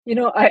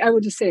I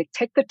would just say,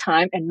 take the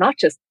time and not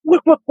just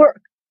work, work,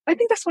 work. I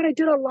think that's what I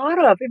did a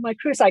lot of in my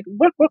career. It's like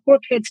work, work,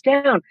 work, heads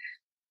down.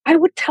 I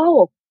would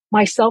tell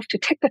myself to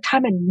take the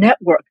time and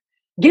network,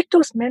 get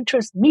those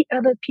mentors, meet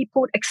other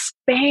people,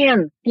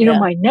 expand, Yeah.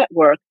 my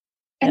network.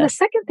 And Yeah. the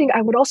second thing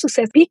I would also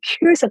say is be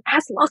curious and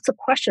ask lots of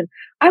questions.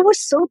 I was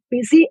so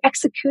busy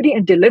executing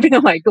and delivering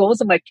on my goals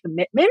and my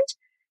commitment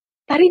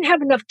that I didn't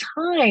have enough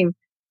time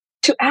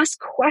to ask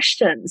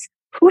questions,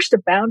 push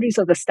the boundaries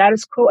of the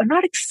status quo, and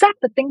not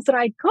accept the things that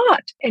I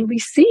got and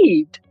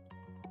received.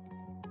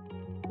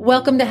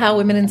 Welcome to How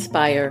Women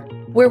Inspire,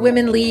 where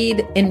women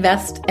lead,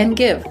 invest, and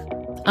give.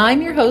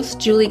 I'm your host,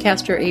 Julie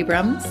Castro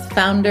Abrams,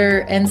 founder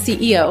and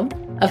CEO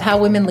of How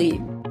Women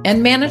Lead,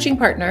 and managing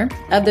partner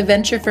of the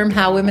venture firm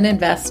How Women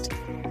Invest.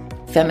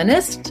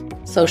 Feminist,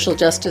 social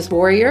justice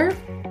warrior,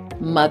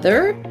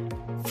 mother,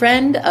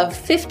 friend of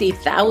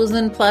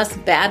 50,000 plus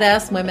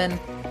badass women,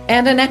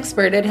 and an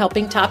expert at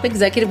helping top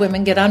executive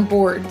women get on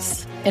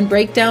boards and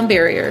break down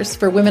barriers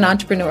for women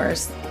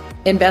entrepreneurs,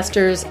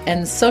 investors,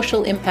 and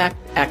social impact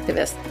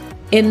activists.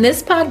 In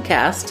this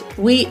podcast,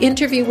 we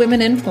interview women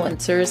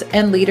influencers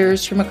and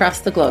leaders from across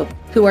the globe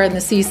who are in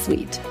the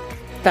C-suite,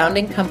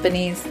 founding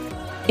companies,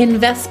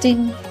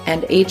 investing,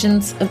 and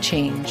agents of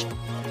change.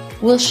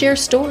 We'll share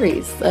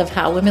stories of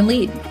how women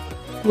lead.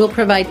 We'll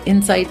provide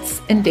insights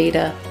and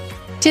data,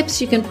 tips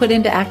you can put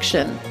into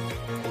action,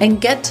 and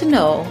get to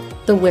know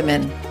the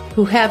women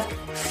who have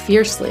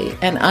fiercely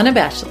and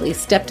unabashedly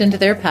stepped into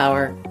their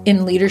power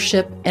in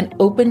leadership and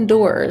opened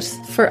doors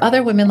for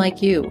other women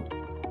like you.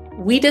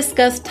 We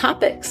discuss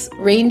topics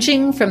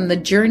ranging from the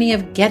journey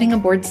of getting a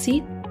board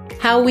seat,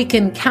 how we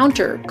can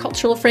counter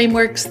cultural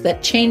frameworks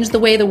that change the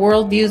way the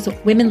world views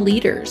women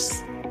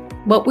leaders,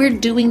 what we're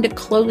doing to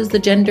close the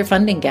gender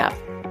funding gap,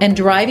 and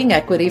driving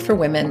equity for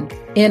women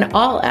in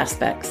all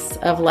aspects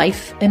of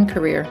life and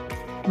career.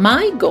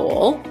 My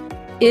goal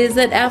is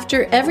that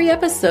after every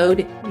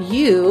episode,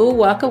 you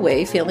walk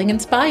away feeling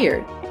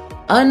inspired,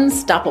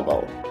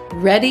 unstoppable,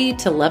 ready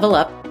to level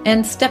up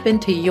and step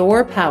into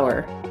your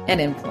power and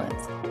influence.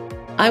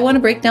 I want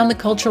to break down the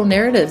cultural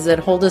narratives that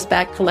hold us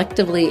back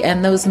collectively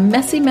and those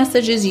messy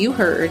messages you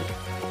heard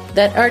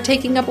that are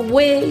taking up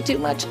way too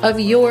much of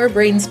your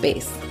brain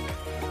space.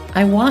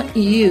 I want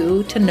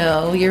you to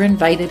know you're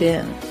invited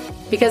in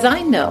because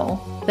I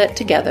know that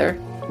together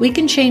we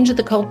can change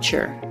the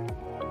culture,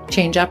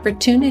 change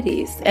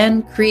opportunities,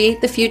 and create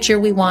the future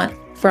we want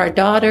for our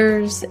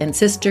daughters and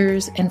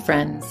sisters and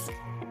friends.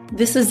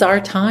 This is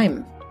our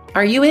time.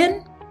 Are you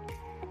in?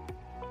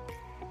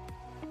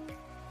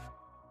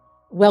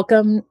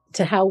 Welcome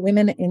to How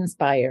Women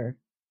Inspire.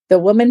 The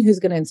woman who's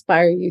going to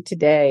inspire you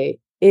today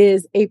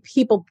is a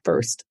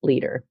people-first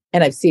leader,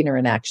 and I've seen her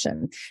in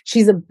action.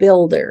 She's a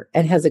builder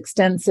and has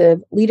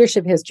extensive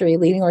leadership history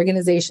leading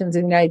organizations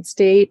in the United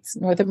States,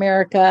 North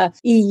America,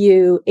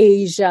 EU,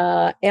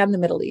 Asia, and the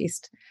Middle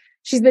East.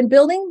 She's been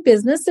building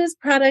businesses,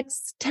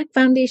 products, tech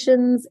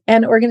foundations,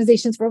 and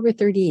organizations for over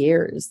 30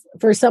 years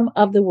for some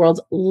of the world's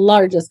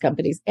largest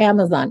companies,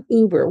 Amazon,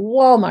 Uber,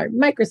 Walmart,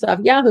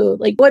 Microsoft, Yahoo.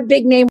 Like, what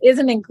big name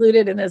isn't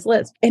included in this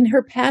list? And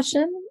her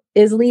passion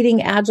is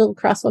leading agile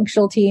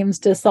cross-functional teams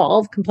to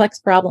solve complex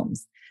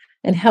problems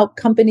and help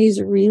companies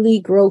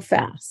really grow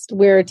fast,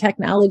 where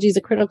technology is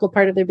a critical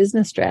part of their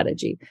business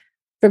strategy.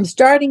 From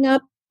starting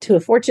up to a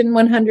Fortune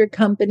 100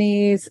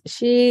 companies,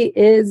 she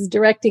is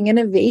directing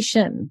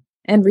innovation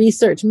and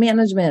research,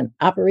 management,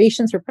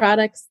 operations for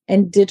products,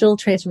 and digital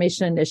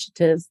transformation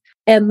initiatives.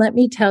 And let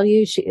me tell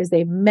you, she is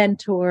a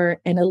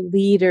mentor and a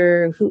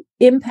leader who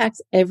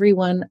impacts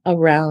everyone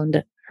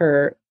around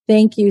her.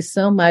 Thank you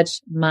so much,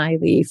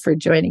 Miley, for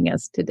joining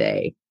us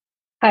today.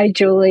 Hi,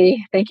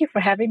 Julie. Thank you for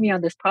having me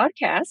on this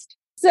podcast.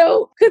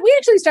 So could we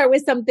actually start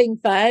with something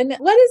fun?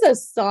 What is a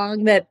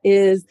song that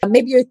is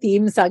maybe your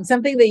theme song,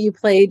 something that you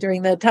play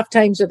during the tough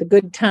times or the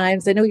good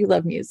times? I know you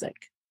love music.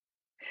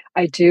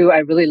 I do. I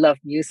really love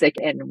music.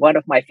 And one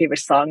of my favorite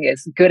songs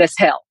is Good as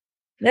Hell.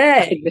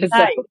 Hey,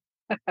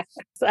 nice.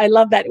 I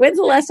love that. When's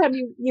the last time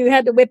you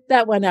had to whip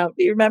that one out?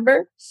 Do you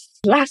remember?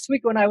 Last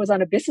week when I was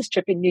on a business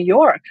trip in New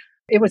York.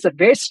 It was a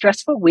very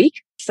stressful week.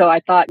 So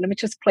I thought, let me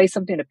just play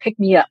something to pick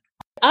me up.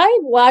 I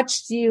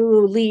watched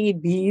you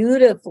lead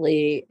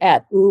beautifully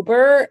at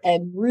Uber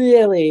and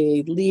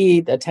really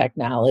lead the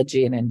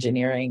technology and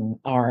engineering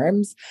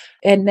arms.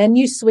 And then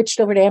you switched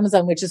over to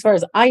Amazon, which as far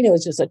as I know,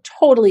 is just a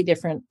totally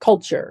different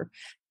culture.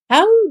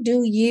 How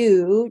do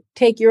you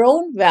take your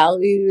own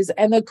values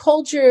and the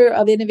culture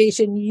of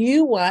innovation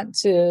you want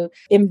to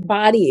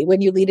embody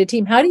when you lead a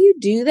team? How do you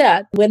do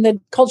that when the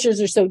cultures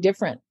are so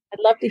different?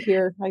 I'd love to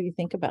hear how you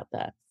think about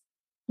that.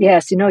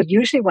 Yes,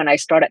 usually when I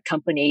start at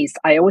companies,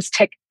 I always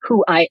take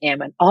who I am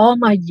and all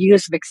my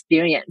years of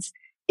experience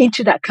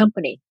into that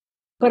company.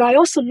 But I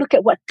also look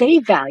at what they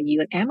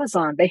value. In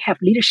Amazon, they have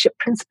leadership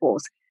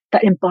principles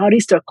that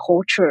embodies their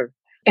culture.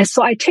 And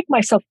so I take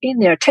myself in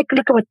there, take a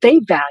look at what they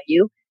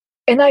value,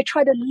 and I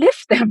try to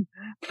lift them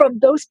from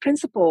those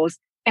principles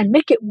and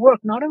make it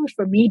work not only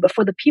for me, but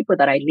for the people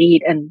that I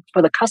lead and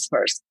for the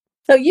customers.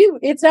 So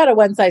it's not a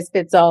one size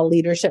fits all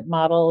leadership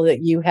model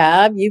that you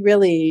have. You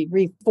really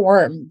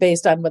reform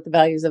based on what the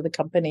values of the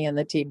company and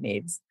the team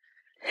needs.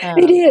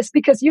 It is,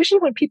 because usually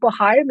when people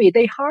hire me,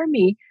 they hire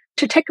me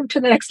to take them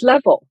to the next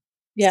level.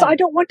 So Yeah. I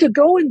don't want to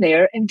go in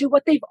there and do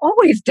what they've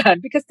always done,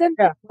 because then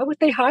why would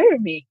they hire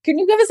me? Can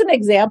you give us an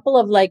example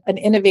of like an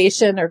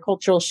innovation or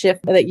cultural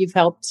shift that you've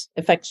helped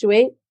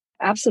effectuate?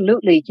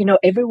 Absolutely.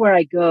 Everywhere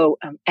I go,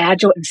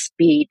 agile and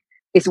speed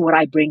is what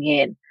I bring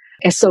in.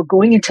 And so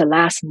going into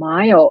last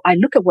mile, I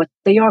look at what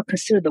they are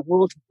considered the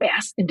world's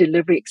best in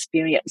delivery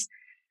experience.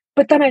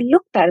 But then I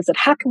looked at it and said,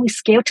 how can we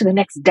scale to the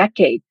next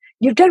decade?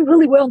 You've done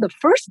really well in the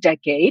first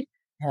decade,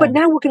 but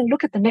now we're going to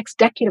look at the next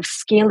decade of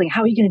scaling.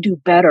 How are you going to do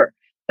better,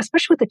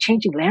 especially with the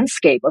changing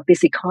landscape of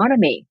this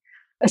economy?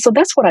 And so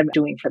that's what I'm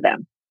doing for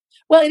them.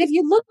 Well, and if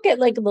you look at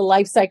like the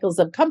life cycles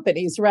of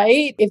companies,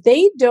 right? If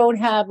they don't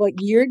have what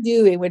you're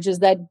doing, which is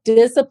that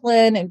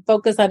discipline and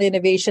focus on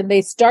innovation,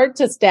 they start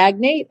to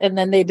stagnate and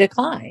then they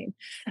decline.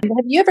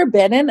 Have you ever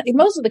been in,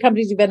 most of the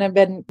companies you've been in have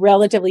been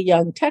relatively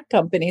young tech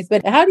companies,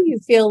 but how do you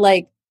feel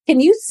like, can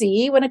you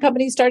see when a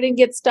company's starting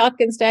to get stuck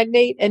and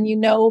stagnate and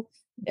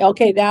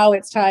okay, now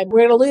it's time,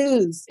 we're going to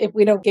lose if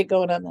we don't get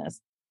going on this?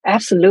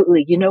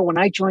 Absolutely. When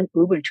I joined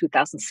Uber in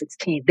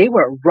 2016, they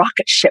were a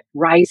rocket ship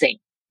rising.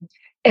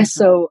 And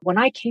so when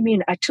I came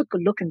in, I took a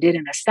look and did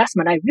an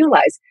assessment. I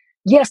realized,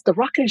 yes, the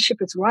rocket ship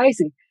is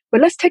rising, but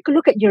let's take a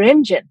look at your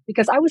engine,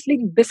 because I was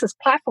leading business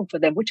platform for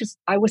them,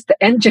 I was the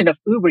engine of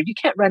Uber. You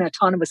can't run an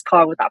autonomous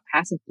car without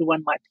passing through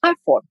on my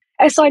platform.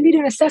 And so I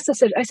needed an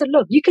assessment. I said,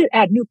 look, you can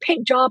add new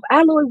paint job,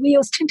 alloy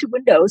wheels, tinted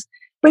windows,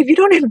 but if you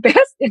don't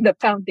invest in the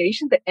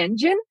foundation, the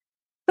engine,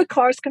 the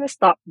car's going to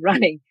stop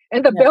running.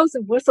 And the bells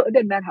and whistles, it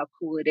doesn't matter how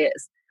cool it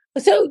is.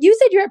 So you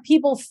said you're a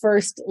people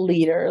first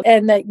leader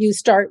and that you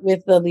start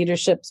with the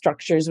leadership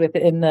structures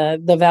within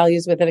the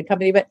values within a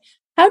company. But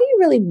how do you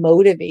really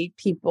motivate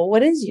people?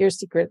 What is your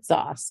secret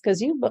sauce? Because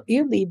you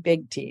lead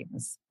big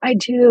teams. I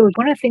do.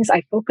 One of the things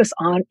I focus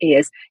on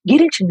is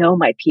getting to know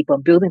my people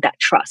and building that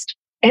trust,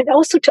 and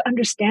also to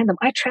understand them.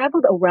 I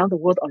traveled around the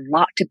world a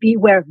lot to be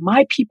where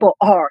my people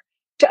are,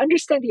 to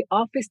understand the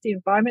office, the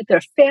environment, their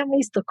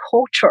families, the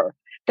culture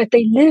that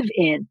they live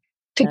in,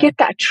 to get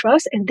that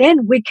trust, and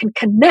then we can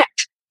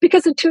connect.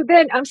 Because until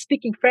then, I'm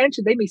speaking French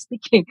and they may be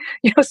speaking,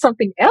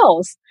 something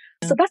else.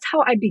 So that's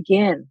how I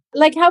begin.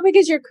 Like, how big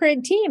is your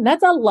current team?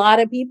 That's a lot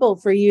of people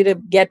for you to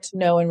get to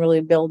know and really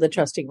build a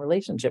trusting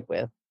relationship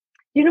with.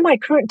 My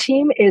current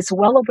team is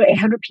well over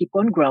 800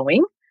 people and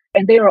growing,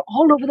 and they are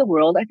all over the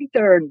world. I think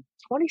there are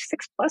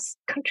 26 plus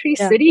countries,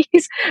 cities.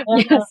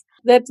 Yes.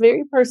 That's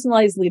very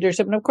personalized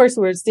leadership. And of course,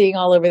 we're seeing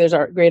all over, there's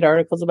great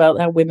articles about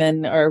how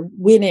women are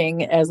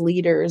winning as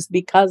leaders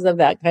because of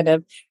that kind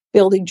of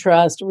building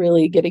trust,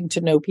 really getting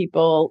to know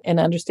people and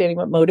understanding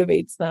what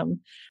motivates them.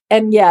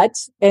 And yet,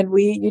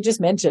 you just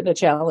mentioned a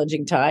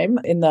challenging time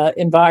in the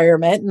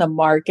environment and the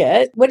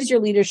market. What is your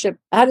leadership?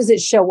 How does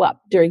it show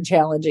up during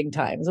challenging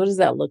times? What does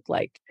that look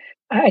like?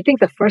 I think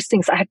the first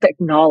things I have to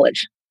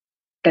acknowledge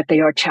that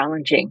they are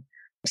challenging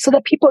so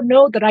that people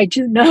know that I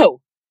do know,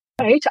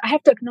 right? I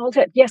have to acknowledge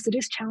that, yes, it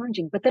is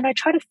challenging, but then I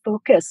try to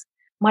focus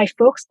my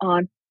folks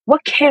on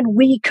what can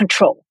we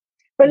control.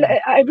 But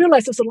I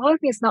realize there's a lot of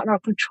things not in our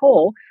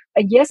control.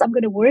 And yes, I'm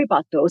going to worry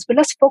about those, but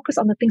let's focus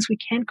on the things we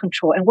can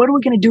control. And what are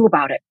we going to do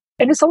about it?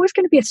 And it's always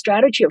going to be a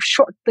strategy of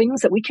short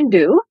things that we can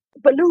do,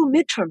 but little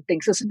midterm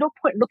things. There's no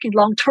point looking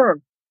long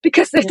term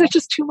because there's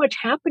just too much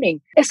happening.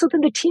 And so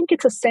then the team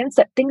gets a sense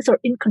that things are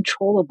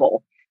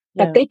incontrollable,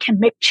 that they can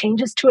make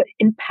changes to it,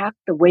 impact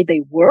the way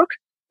they work,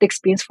 the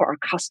experience for our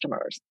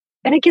customers.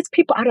 And it gets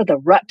people out of the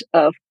rut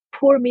of,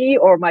 poor me,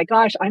 or my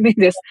gosh, I'm in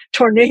this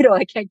tornado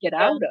I can't get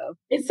out of.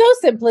 It's so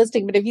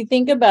simplistic, but if you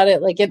think about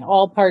it, like in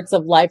all parts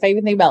of life, I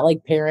even think about like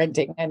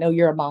parenting. I know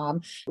you're a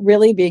mom,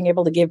 really being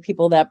able to give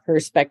people that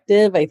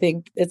perspective. I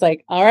think it's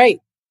like, all right,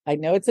 I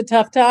know it's a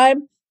tough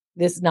time.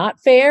 This is not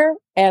fair.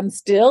 And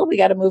still we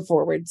got to move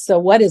forward. So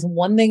what is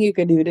one thing you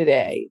can do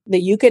today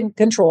that you can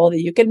control,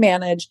 that you can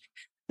manage,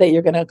 that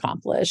you're going to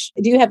accomplish?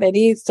 Do you have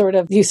any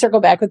do you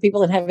circle back with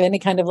people and have any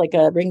kind of like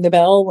a ring the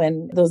bell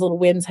when those little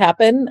wins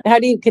happen? How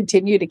do you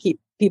continue to keep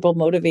people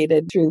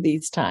motivated through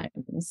these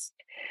times?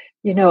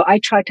 I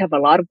try to have a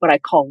lot of what I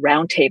call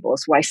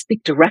roundtables where I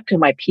speak directly to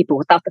my people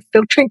without the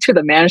filtering to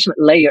the management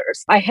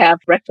layers. I have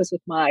breakfast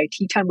with my,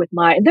 tea time with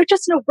my, and they're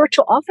just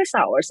virtual office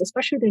hours,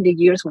 especially during the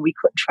years when we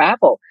couldn't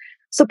travel.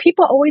 So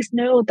people always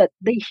know that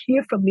they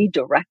hear from me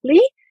directly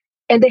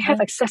and they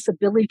have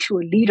accessibility to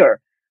a leader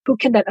who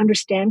can then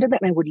understand them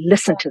and would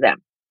listen to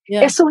them.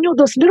 Yeah. And so,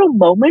 those little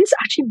moments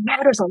actually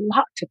matters a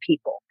lot to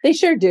people. They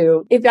sure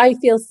do. If I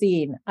feel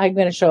seen, I'm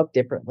going to show up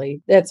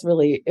differently. That's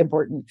really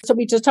important. So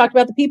we just talked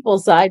about the people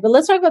side, but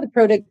let's talk about the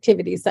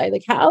productivity side.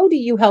 Like, how do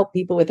you help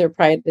people with their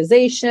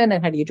prioritization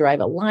and how do you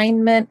drive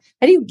alignment?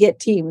 How do you get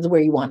teams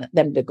where you want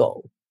them to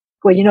go?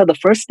 Well, the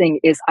first thing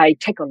is I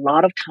take a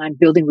lot of time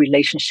building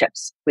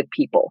relationships with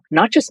people,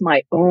 not just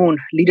my own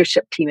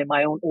leadership team in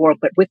my own org,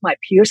 but with my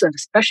peers and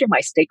especially my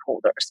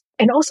stakeholders.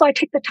 And also I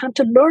take the time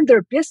to learn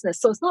their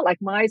business. So it's not like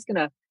Mai's going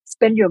to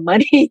spend your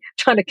money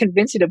trying to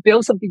convince you to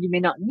build something you may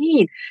not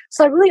need.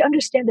 So I really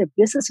understand their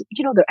business,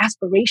 their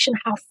aspiration,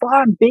 how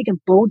far and big and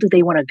bold do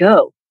they want to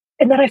go?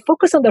 And then I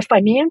focus on their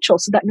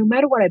financials so that no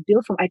matter what I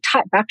build from, I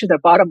tie it back to their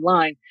bottom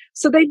line.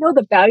 So they know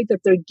the value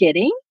that they're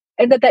getting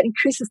and that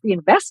increases the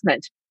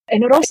investment.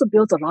 And it also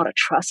builds a lot of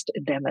trust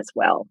in them as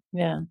well.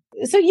 Yeah.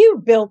 So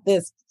you built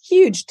this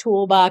huge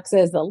toolbox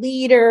as a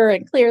leader,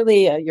 and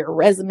clearly your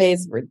resume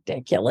is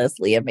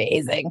ridiculously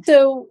amazing.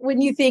 So when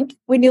you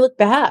look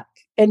back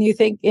and you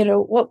think,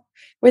 what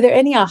were there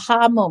any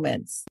aha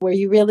moments where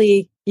you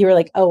were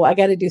like, oh, I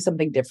got to do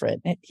something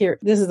different here?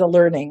 This is a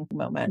learning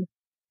moment.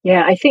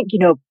 Yeah, I think,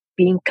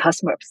 being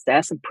customer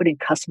obsessed and putting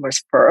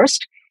customers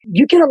first,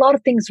 you get a lot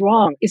of things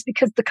wrong. It's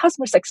because the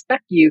customers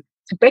expect you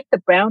to break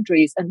the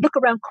boundaries and look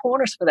around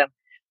corners for them.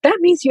 That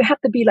means you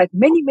have to be like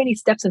many, many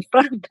steps in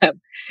front of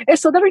them. And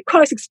so that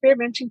requires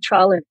experimenting,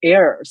 trial and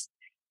errors.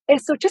 And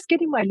so just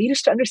getting my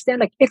leaders to understand,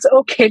 like, it's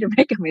okay to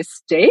make a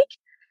mistake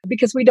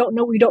because we don't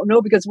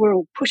know because we're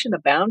pushing the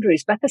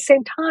boundaries. But at the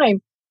same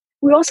time,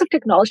 we also have to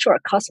acknowledge to our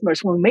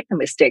customers when we make a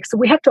mistake. So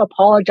we have to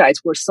apologize.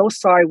 We're so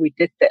sorry we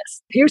did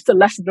this. Here's the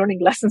learning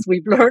lessons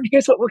we've learned.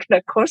 Here's what we're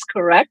going to course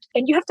correct.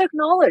 And you have to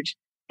acknowledge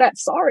that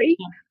sorry.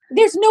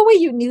 There's no way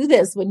you knew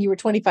this when you were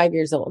 25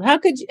 years old. How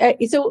could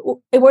you?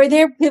 So were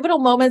there pivotal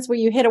moments where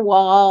you hit a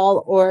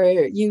wall or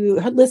you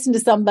listened to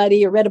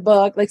somebody or read a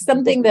book, like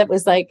something that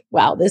was like,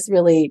 wow, this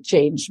really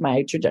changed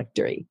my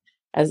trajectory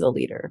as a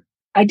leader?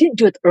 I didn't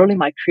do it early in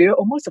my career.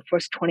 Almost the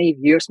first 20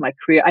 years of my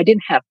career, I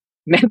didn't have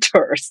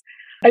mentors.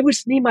 It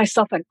was me,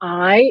 myself, and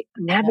I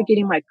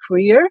navigating my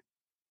career.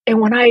 And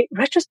when I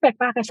retrospect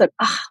back, I said,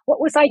 what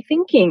was I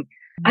thinking?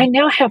 I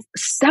now have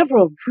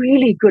several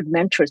really good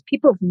mentors.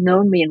 People have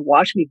known me and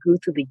watched me grow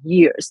through the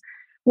years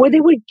where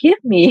they would give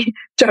me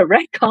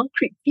direct,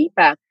 concrete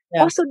feedback,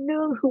 also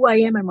knowing who I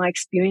am and my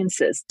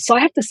experiences. So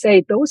I have to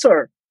say, those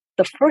are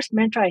the first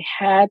mentor I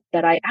had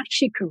that I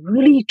actually could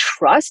really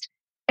trust.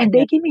 And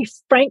they gave me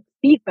frank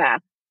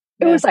feedback.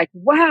 It was like,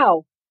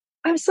 wow,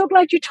 I'm so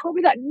glad you told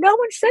me that. No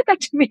one said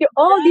that to me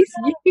all these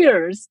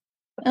years.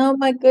 Oh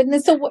my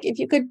goodness. So if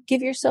you could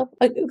give yourself,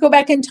 go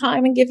back in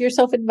time and give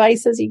yourself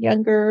advice as a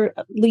younger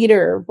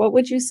leader, what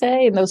would you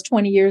say in those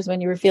 20 years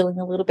when you were feeling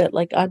a little bit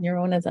like on your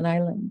own as an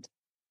island?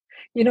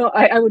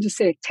 I would just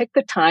say, take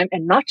the time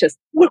and not just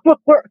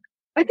work.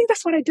 I think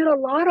that's what I did a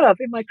lot of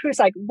in my career. It's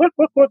like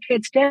work,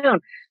 heads down.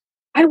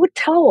 I would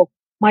tell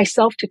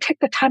myself to take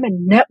the time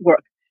and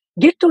network,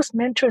 get those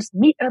mentors,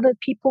 meet other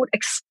people,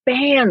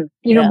 expand,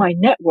 my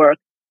network.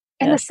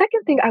 And the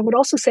second thing I would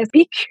also say is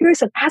be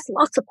curious and ask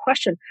lots of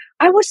questions.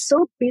 I was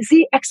so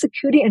busy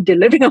executing and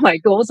delivering on my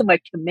goals and my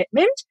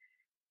commitment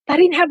that I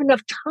didn't have enough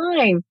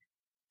time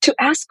to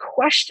ask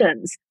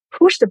questions,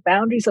 push the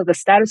boundaries of the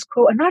status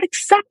quo, and not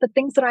accept the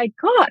things that I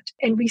got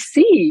and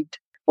received.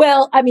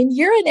 Well, I mean,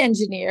 you're an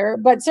engineer,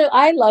 but so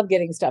I love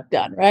getting stuff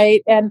done,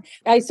 right? And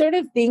I sort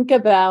of think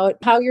about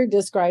how you're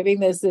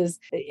describing this is,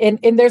 and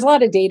there's a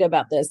lot of data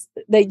about this,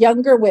 that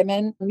younger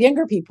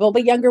people,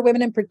 but younger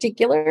women in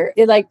particular,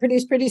 it like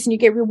produce, and you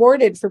get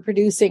rewarded for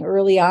producing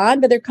early on.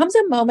 But there comes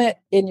a moment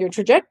in your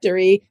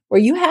trajectory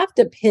where you have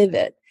to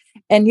pivot.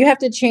 And you have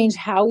to change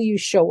how you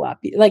show up.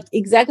 Like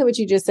exactly what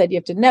you just said. You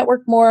have to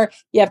network more.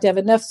 You have to have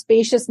enough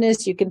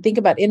spaciousness. You can think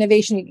about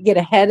innovation. You can get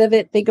ahead of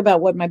it. Think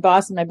about what my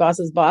boss and my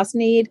boss's boss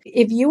need.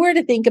 If you were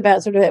to think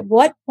about sort of at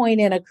what point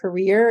in a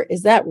career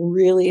is that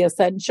really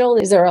essential?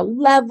 Is there a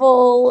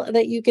level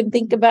that you can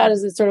think about?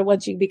 Is it sort of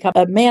once you become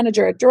a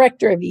manager, a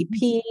director, a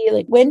VP?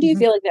 Like when do you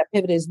feel like that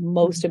pivot is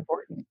most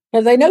important?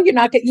 Because I know you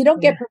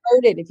don't get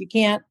promoted if you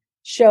can't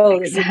show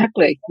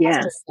exactly.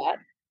 Yes.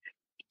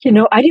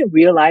 I didn't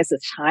realize the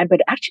time, but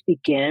it actually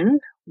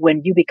begins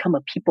when you become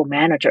a people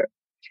manager.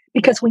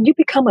 Because when you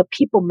become a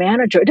people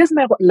manager, it doesn't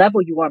matter what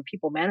level you are in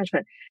people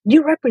management,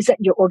 you represent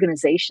your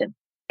organization.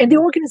 And the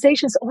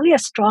organization is only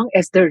as strong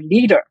as their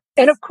leader.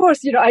 And of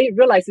course, I didn't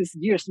realize this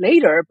years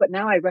later, but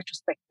now I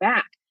retrospect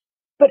back.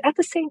 But at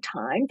the same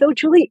time, though,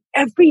 Julie,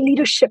 every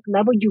leadership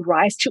level you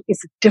rise to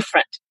is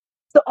different.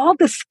 So all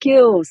the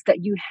skills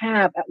that you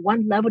have at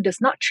one level does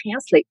not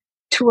translate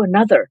to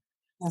another.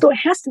 So it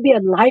has to be a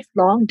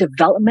lifelong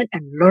development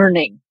and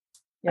learning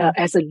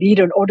as a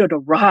leader in order to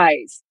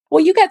rise.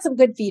 Well, you got some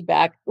good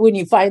feedback when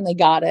you finally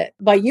got it,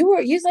 but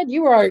you said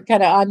you were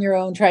kind of on your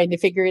own trying to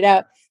figure it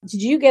out.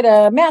 Did you get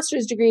a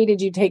master's degree?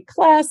 Did you take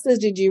classes?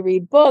 Did you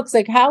read books?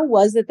 Like, how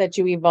was it that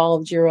you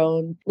evolved your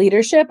own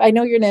leadership? I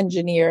know you're an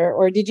engineer,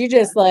 or did you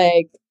just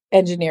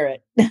engineer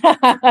it?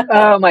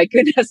 Oh my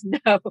goodness,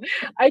 no.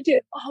 I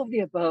did all of the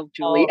above,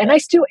 Julie, and I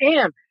still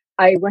am.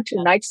 I went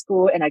to night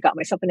school and I got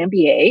myself an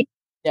MBA.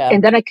 Yeah.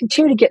 And then I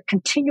continue to get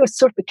continuous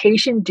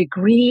certification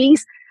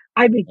degrees.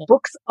 I read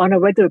books on a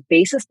regular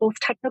basis, both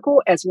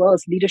technical as well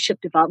as leadership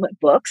development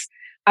books.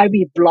 I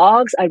read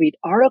blogs, I read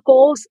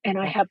articles, and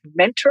I have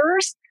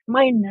mentors,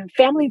 my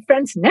family and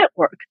friends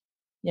network.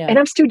 Yeah. And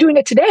I'm still doing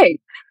it today.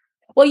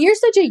 Well, you're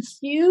such a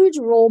huge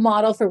role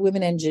model for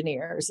women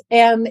engineers.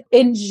 And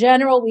in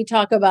general, we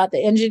talk about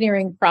the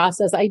engineering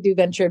process. I do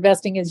venture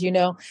investing, as you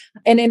know.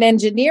 And in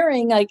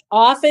engineering, like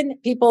often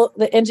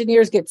the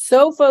engineers get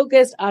so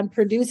focused on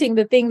producing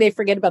the thing, they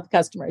forget about the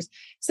customers.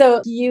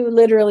 So you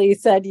literally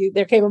said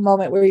there came a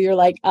moment where you're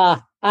like,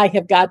 I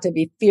have got to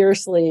be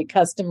fiercely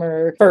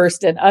customer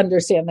first and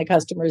understand the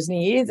customer's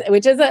needs,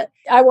 which is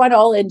I want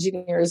all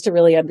engineers to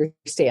really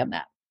understand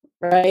that.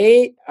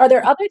 Right? Are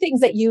there other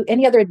things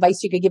any other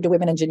advice you could give to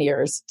women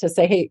engineers to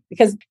say, hey,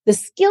 because the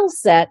skill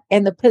set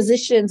and the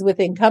positions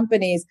within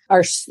companies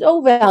are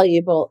so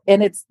valuable,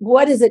 and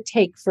what does it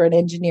take for an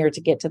engineer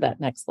to get to that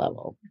next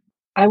level?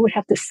 I would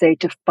have to say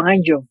to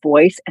find your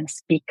voice and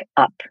speak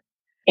up.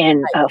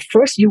 And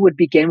first you would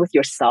begin with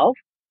yourself,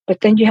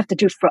 but then you have to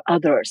do it for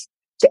others,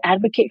 to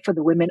advocate for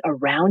the women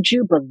around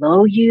you,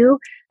 below you,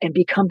 and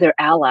become their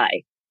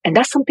ally. And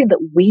that's something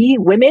that we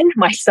women,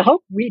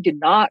 myself,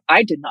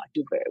 I did not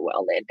do very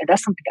well in. And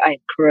that's something I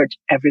encourage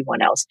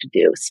everyone else to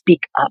do.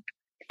 Speak up,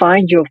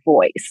 find your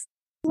voice.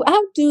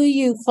 How do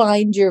you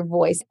find your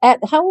voice? At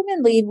How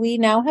Women Lead, we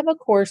now have a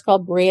course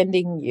called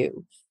Branding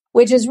You,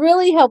 which is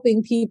really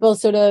helping people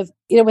sort of,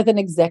 with an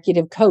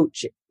executive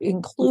coach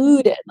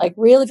included, like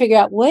really figure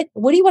out what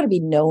do you want to be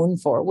known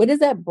for? What is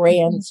that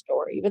brand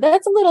story? But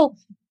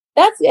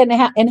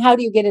and how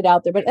do you get it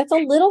out there? But that's a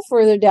little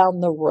further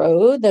down the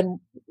road than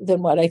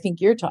what I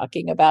think you're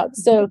talking about.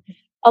 So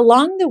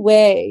along the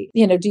way,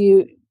 do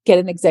you get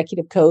an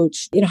executive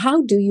coach?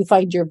 How do you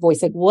find your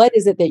voice? Like, what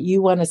is it that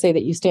you want to say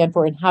that you stand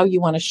for and how you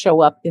want to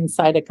show up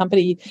inside a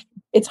company?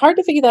 It's hard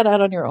to figure that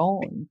out on your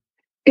own.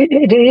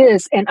 It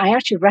is. And I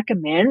actually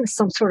recommend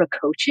some sort of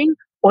coaching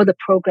or the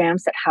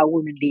programs that How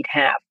Women Lead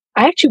have.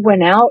 I actually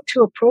went out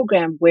to a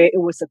program where it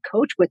was a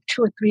coach with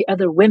 2 or 3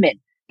 other women,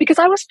 because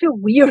I always feel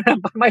weird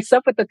by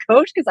myself with the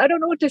coach because I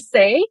don't know what to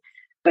say.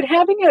 But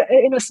having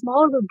in a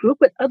small little group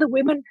with other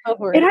women,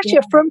 it actually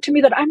affirmed to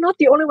me that I'm not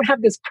the only one who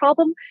have this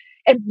problem.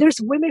 And there's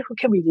women who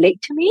can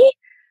relate to me.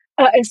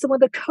 And so when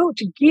the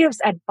coach gives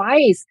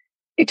advice,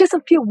 it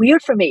doesn't feel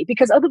weird for me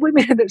because other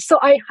women. So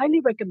I highly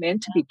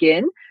recommend to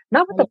begin,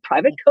 not with a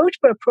private coach,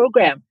 but a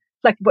program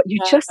like what you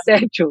just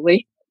said,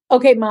 Julie.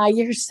 Okay, Ma,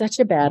 you're such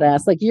a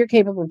badass. Like, you're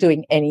capable of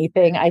doing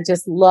anything. I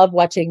just love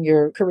watching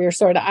your career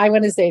soar. I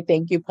want to say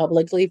thank you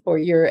publicly for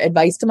your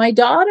advice to my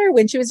daughter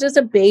when she was just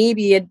a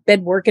baby, had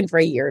been working for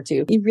a year or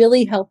two. You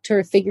really helped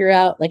her figure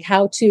out like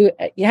how to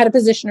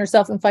position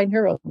herself and find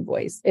her own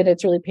voice. And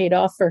it's really paid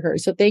off for her.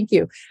 So thank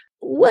you.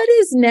 What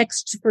is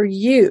next for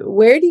you?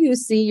 Where do you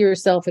see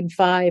yourself in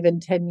 5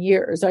 and 10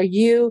 years? Are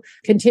you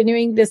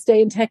continuing to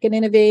stay in tech and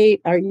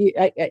innovate? Are you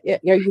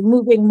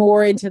moving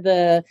more into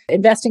the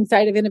investing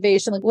side of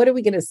innovation? Like, what are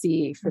we going to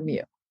see from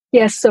you?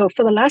 Yes. So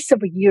for the last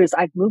several years,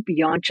 I've moved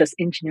beyond just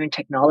engineering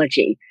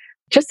technology.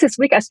 Just this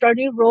week, I started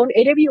a new role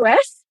in AWS.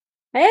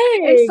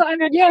 Hey. So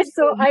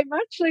I'm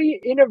actually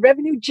in a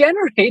revenue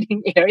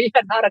generating area,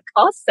 not a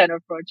cost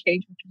center for a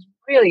change, which is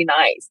really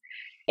nice.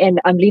 And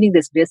I'm leading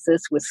this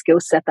business with skill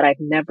set that I've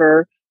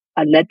never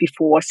led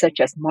before,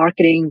 such as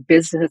marketing,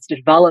 business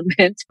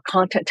development,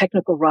 content,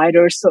 technical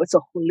writers. So it's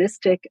a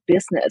holistic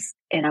business.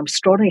 And I'm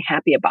extraordinarily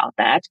happy about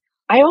that.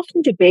 I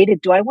often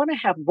debated, do I want to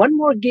have one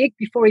more gig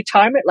before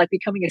retirement, like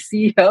becoming a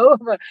CEO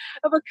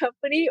of a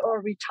company, or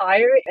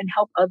retire and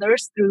help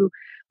others through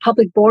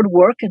public board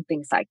work and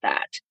things like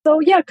that?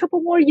 So yeah, a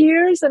couple more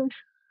years and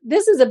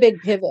this is a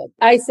big pivot.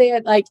 I say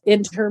it like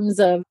in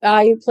terms of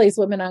I place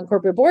women on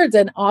corporate boards,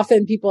 and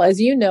often people, as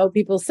you know,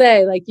 people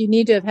say like you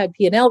need to have had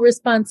P&L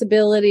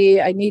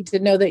responsibility. I need to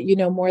know that you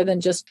know more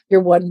than just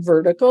your one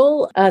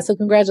vertical. So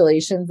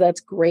congratulations. That's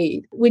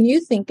great. When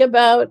you think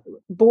about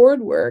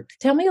board work,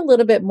 tell me a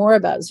little bit more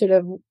about sort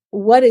of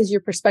what is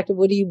your perspective?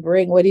 What do you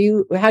bring?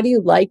 How do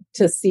you like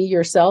to see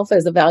yourself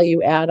as a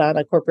value add on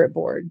a corporate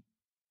board?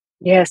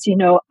 Yes,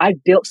 I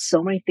built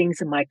so many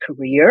things in my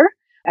career.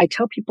 I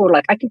tell people,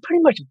 like, I can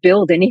pretty much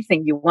build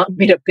anything you want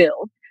me to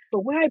build.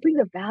 But where I bring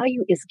the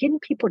value is getting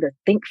people to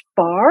think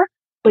far,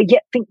 but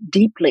yet think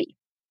deeply.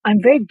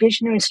 I'm very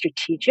visionary and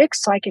strategic,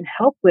 so I can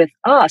help with,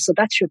 so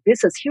that's your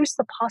business. Here's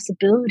the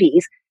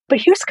possibilities,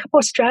 but here's a couple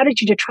of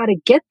strategies to try to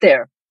get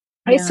there,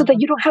 right? Yeah. So that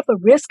you don't have the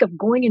risk of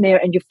going in there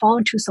and you fall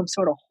into some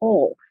sort of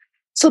hole.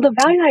 So the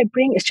value I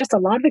bring is just a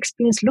lot of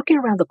experience looking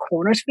around the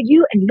corners for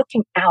you and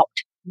looking out.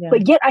 Yeah.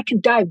 But yet I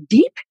can dive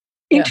deep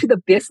into the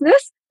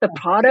business, the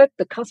product,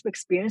 the customer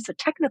experience, the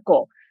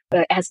technical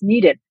as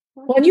needed.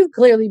 Well, you've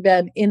clearly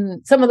been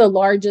in some of the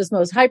largest,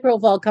 most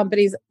high-profile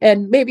companies,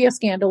 and maybe a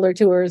scandal or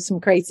two or some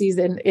crises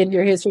in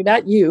your history,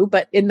 not you,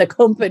 but in the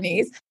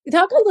companies.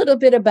 Talk a little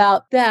bit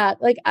about that.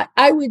 Like,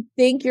 I would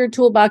think your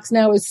toolbox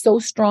now is so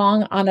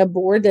strong on a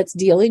board that's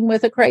dealing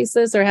with a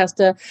crisis or has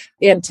to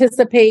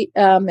anticipate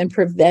and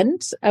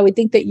prevent. I would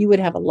think that you would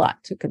have a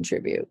lot to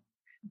contribute.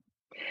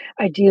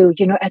 I do.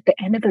 At the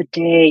end of the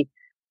day,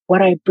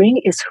 what I bring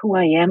is who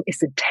I am,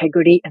 is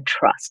integrity and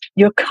trust.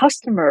 Your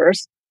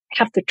customers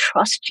have to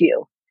trust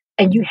you,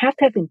 and you have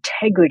to have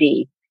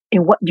integrity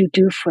in what you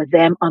do for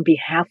them on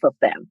behalf of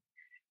them.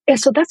 And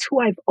so that's who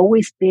I've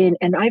always been.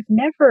 And I've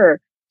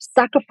never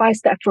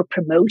sacrifice that for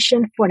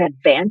promotion, for an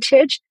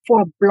advantage,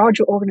 for a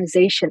larger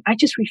organization. I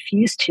just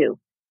refuse to.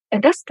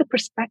 And that's the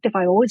perspective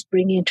I always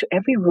bring into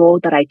every role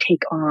that I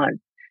take on,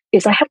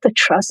 is I have the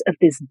trust of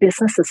this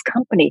business, this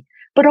company,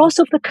 but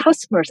also of the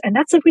customers. And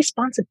that's a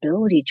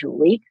responsibility,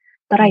 Julie,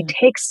 that I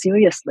take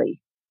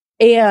seriously.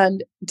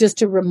 And just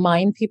to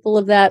remind people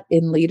of that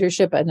in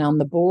leadership and on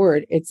the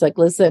board, it's like,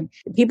 listen,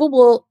 people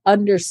will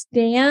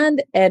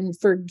understand and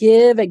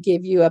forgive and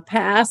give you a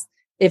pass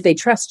if they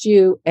trust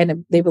you and if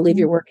they believe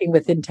you're working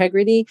with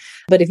integrity.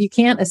 But if you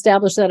can't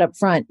establish that up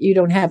front, you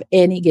don't have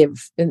any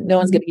give, and no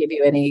one's going to give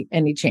you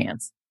any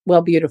chance.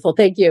 Well, beautiful.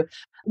 Thank you.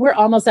 We're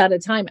almost out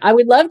of time. I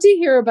would love to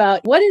hear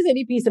about what is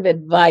any piece of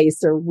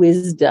advice or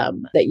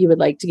wisdom that you would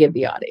like to give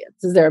the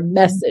audience? Is there a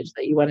message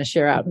that you want to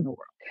share out in the world?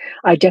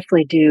 I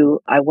definitely do.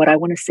 What I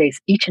want to say is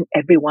each and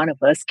every one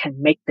of us can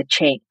make the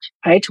change,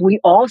 right? We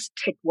all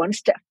take one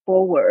step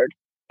forward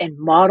and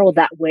model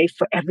that way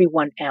for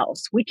everyone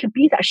else. We can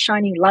be that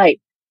shining light.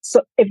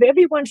 So if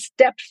everyone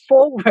stepped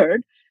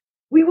forward,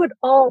 we would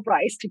all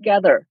rise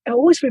together. I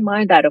always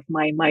remind that of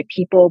my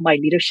people, my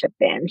leadership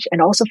bench,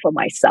 and also for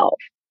myself.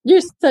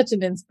 You're such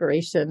an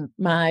inspiration,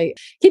 Mai.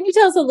 Can you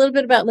tell us a little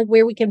bit about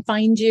where we can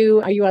find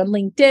you? Are you on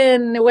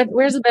LinkedIn?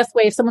 Where's the best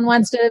way if someone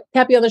wants to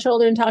tap you on the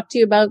shoulder and talk to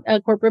you about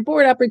a corporate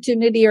board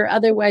opportunity or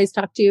otherwise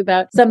talk to you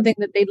about something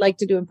that they'd like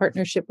to do in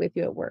partnership with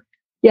you at work?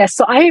 Yes,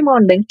 so I am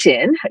on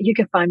LinkedIn. You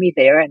can find me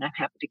there and I'm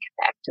happy to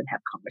connect and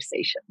have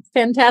conversations.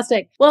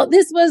 Fantastic. Well,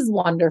 this was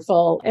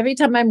wonderful. Every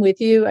time I'm with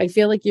you, I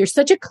feel like you're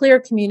such a clear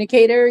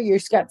communicator.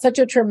 You've got such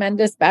a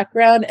tremendous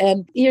background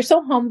and you're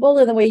so humble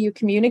in the way you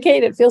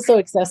communicate. It feels so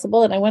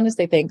accessible. And I want to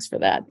say thanks for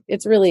that.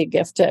 It's really a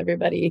gift to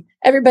everybody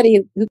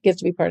who gets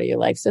to be part of your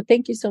life. So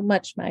thank you so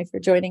much, Mai, for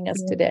joining us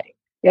today.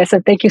 Yes,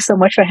 and thank you so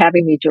much for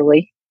having me,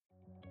 Julie.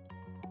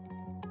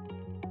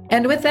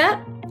 And with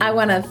that, I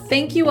want to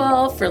thank you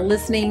all for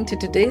listening to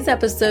today's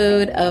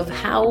episode of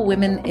How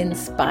Women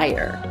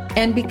Inspire.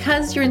 And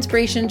because your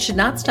inspiration should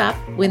not stop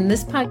when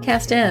this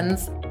podcast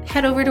ends,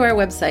 head over to our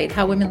website,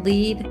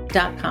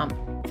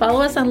 howwomenlead.com.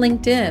 Follow us on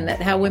LinkedIn at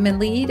How Women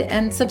Lead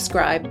and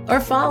subscribe or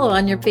follow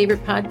on your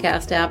favorite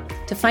podcast app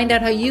to find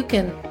out how you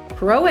can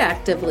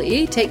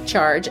proactively take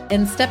charge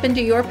and step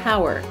into your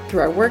power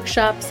through our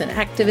workshops and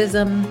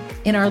activism.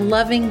 In our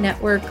loving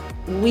network,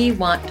 we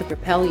want to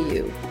propel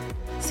you.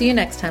 See you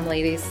next time,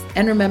 ladies.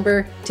 And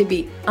remember to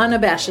be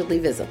unabashedly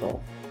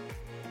visible.